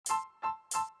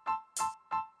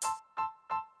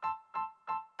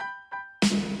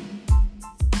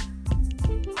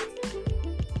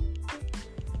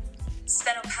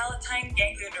sphenopalatine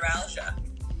ganglioneuralgia.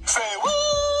 Say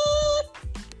what?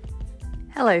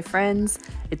 Hello friends,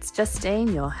 it's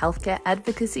Justine, your healthcare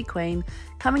advocacy queen,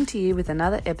 coming to you with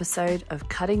another episode of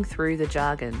Cutting Through the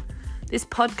Jargon. This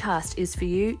podcast is for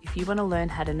you if you want to learn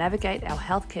how to navigate our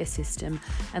healthcare system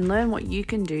and learn what you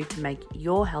can do to make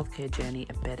your healthcare journey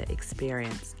a better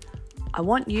experience. I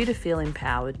want you to feel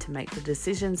empowered to make the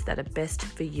decisions that are best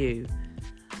for you.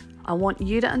 I want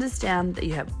you to understand that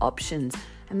you have options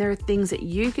and there are things that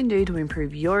you can do to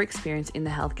improve your experience in the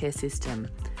healthcare system.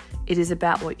 It is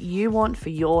about what you want for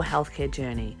your healthcare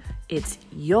journey. It's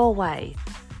your way.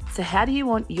 So how do you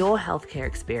want your healthcare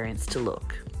experience to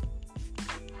look?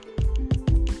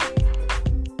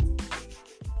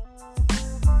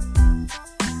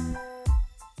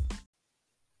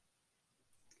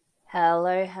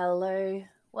 Hello.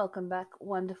 Welcome back,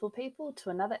 wonderful people, to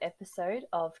another episode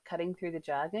of Cutting Through the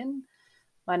Jargon.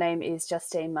 My name is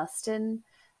Justine Muston,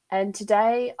 and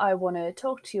today I want to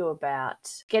talk to you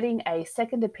about getting a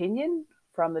second opinion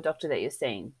from the doctor that you're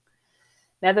seeing.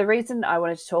 Now, the reason I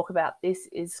wanted to talk about this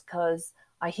is because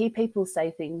I hear people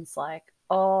say things like,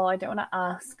 oh, I don't want to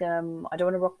ask them, I don't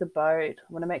want to rock the boat,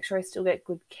 I want to make sure I still get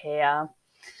good care.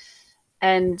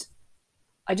 And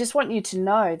I just want you to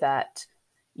know that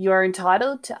you are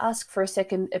entitled to ask for a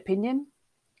second opinion,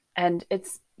 and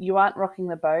you aren't rocking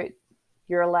the boat.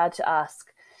 You're allowed to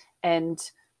ask, and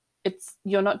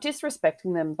you're not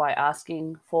disrespecting them by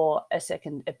asking for a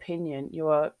second opinion. You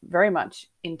are very much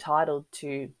entitled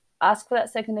to ask for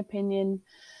that second opinion,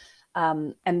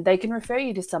 and they can refer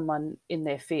you to someone in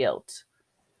their field.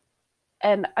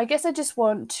 And I guess I just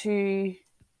want to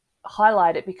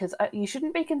highlight it because you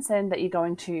shouldn't be concerned that you're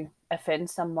going to offend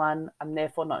someone and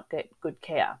therefore not get good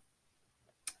care.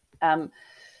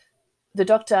 The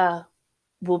doctor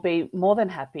will be more than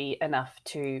happy enough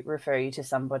to refer you to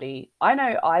somebody. I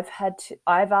know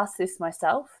I've asked this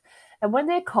myself, and when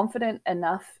they're confident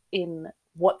enough in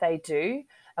what they do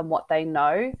and what they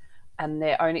know and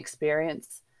their own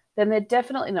experience, then they're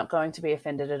definitely not going to be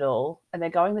offended at all, and they're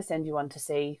going to send you on to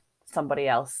see somebody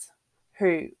else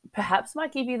who perhaps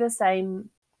might give you the same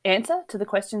answer to the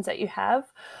questions that you have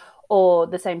or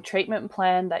the same treatment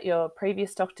plan that your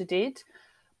previous doctor did.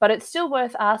 But it's still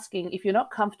worth asking if you're not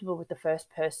comfortable with the first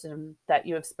person that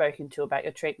you have spoken to about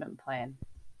your treatment plan.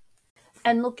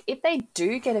 And look, if they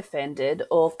do get offended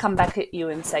or come back at you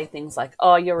and say things like,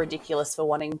 oh, you're ridiculous for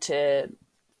wanting to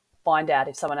find out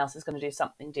if someone else is going to do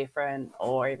something different,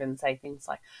 or even say things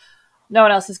like, no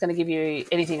one else is going to give you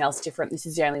anything else different, this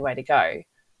is the only way to go.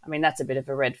 I mean, that's a bit of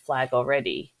a red flag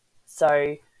already.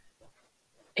 So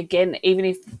again, even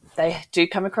if they do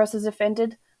come across as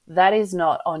offended, that is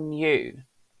not on you.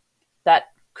 That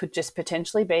could just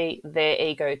potentially be their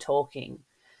ego talking.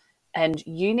 And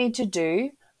you need to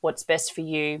do what's best for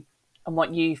you and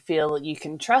what you feel you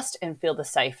can trust and feel the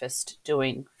safest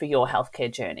doing for your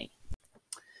healthcare journey.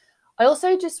 I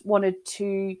also just wanted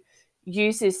to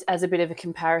use this as a bit of a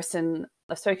comparison.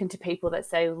 I've spoken to people that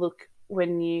say, look,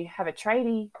 when you have a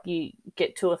tradie, you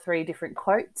get 2 or 3 different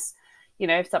quotes. You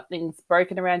know, if something's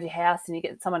broken around your house and you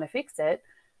get someone to fix it,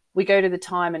 we go to the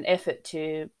time and effort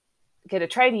to get a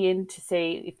tradie in to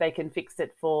see if they can fix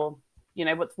it for, you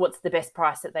know, what's the best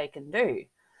price that they can do.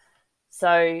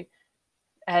 So,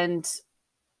 and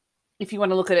if you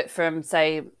want to look at it from,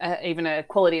 say, even a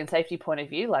quality and safety point of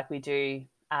view, like we do,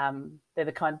 they're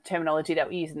the kind of terminology that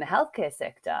we use in the healthcare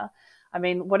sector. I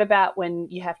mean, what about when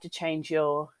you have to change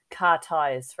your car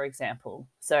tires, for example?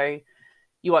 So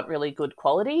you want really good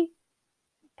quality,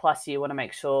 plus you want to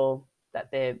make sure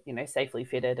that they're, you know, safely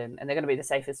fitted and they're going to be the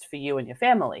safest for you and your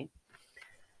family.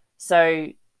 So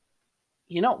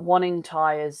you're not wanting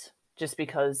tires just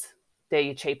because they're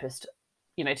your cheapest,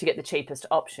 you know, to get the cheapest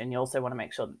option. You also want to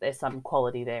make sure that there's some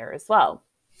quality there as well.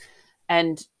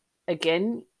 And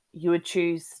again, you would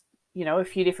choose, you know, a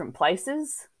few different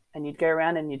places and you'd go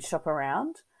around and you'd shop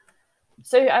around.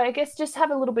 So I guess just have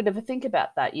a little bit of a think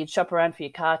about that. You'd shop around for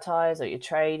your car tires or your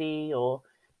tradie or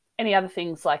any other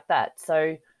things like that.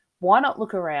 So why not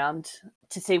look around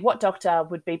to see what doctor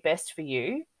would be best for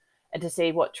you and to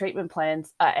see what treatment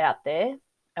plans are out there,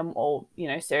 and or, you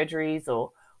know, surgeries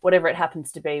or whatever it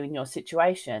happens to be in your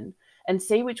situation, and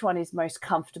see which one is most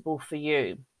comfortable for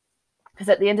you. Because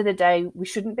at the end of the day, we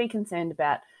shouldn't be concerned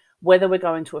about whether we're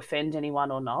going to offend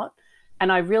anyone or not. And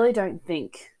I really don't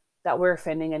think that we're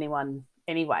offending anyone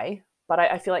anyway, but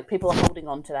I feel like people are holding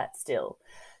on to that still.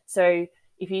 So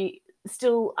if you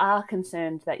still are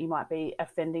concerned that you might be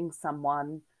offending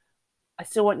someone, I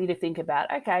still want you to think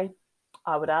about, okay,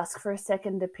 I would ask for a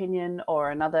second opinion or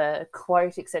another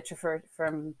quote, etc.,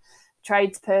 from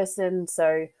tradesperson.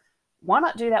 So why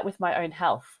not do that with my own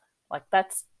health? Like,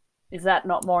 that's Is that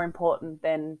not more important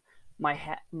than my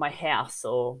house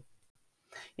or,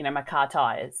 my car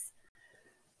tires?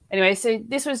 Anyway, so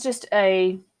this was just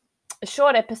a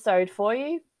short episode for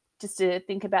you, just to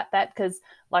think about that, because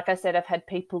like I said, I've had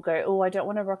people go, oh, I don't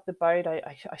want to rock the boat.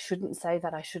 I shouldn't say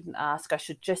that. I shouldn't ask. I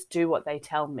should just do what they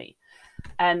tell me.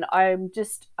 And I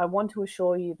want to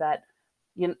assure you that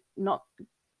you're not,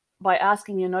 by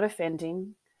asking, you're not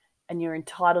offending, and you're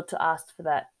entitled to ask for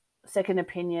that second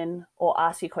opinion or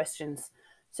ask your questions.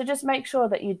 So just make sure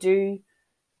that you do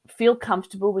feel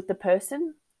comfortable with the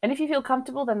person. And if you feel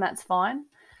comfortable, then that's fine.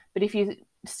 But if you're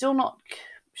still not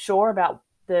sure about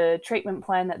the treatment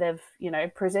plan that they've,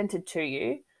 presented to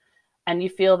you, and you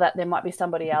feel that there might be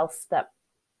somebody else that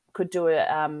could do it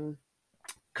a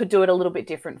little bit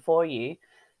different for you,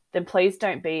 then please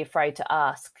don't be afraid to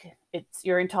ask.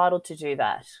 You're entitled to do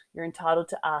that. You're entitled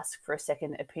to ask for a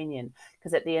second opinion,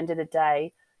 because at the end of the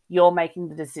day, you're making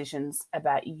the decisions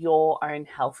about your own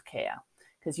healthcare,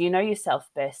 because you know yourself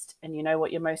best and you know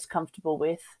what you're most comfortable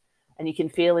with, and you can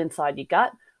feel inside your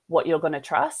gut what you're going to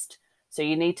trust. So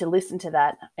you need to listen to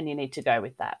that and you need to go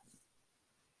with that.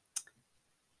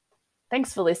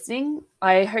 Thanks for listening.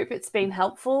 I hope it's been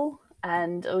helpful,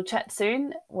 and we'll chat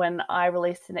soon when I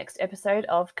release the next episode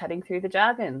of Cutting Through the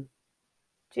Jargon.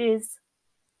 Cheers.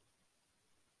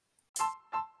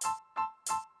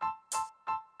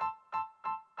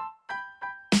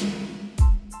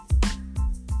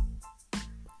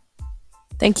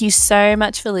 Thank you so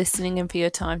much for listening and for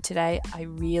your time today. I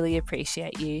really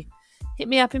appreciate you. Hit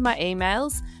me up in my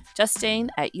emails,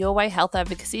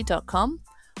 justine@yourwayhealthadvocacy.com,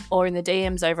 or in the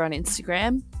DMs over on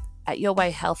Instagram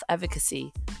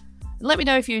 @yourwayhealthadvocacy. And let me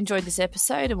know if you enjoyed this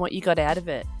episode and what you got out of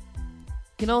it.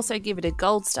 You can also give it a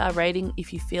gold star rating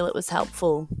if you feel it was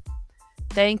helpful.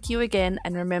 Thank you again,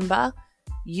 and remember,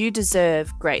 you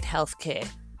deserve great healthcare.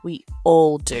 We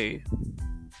all do.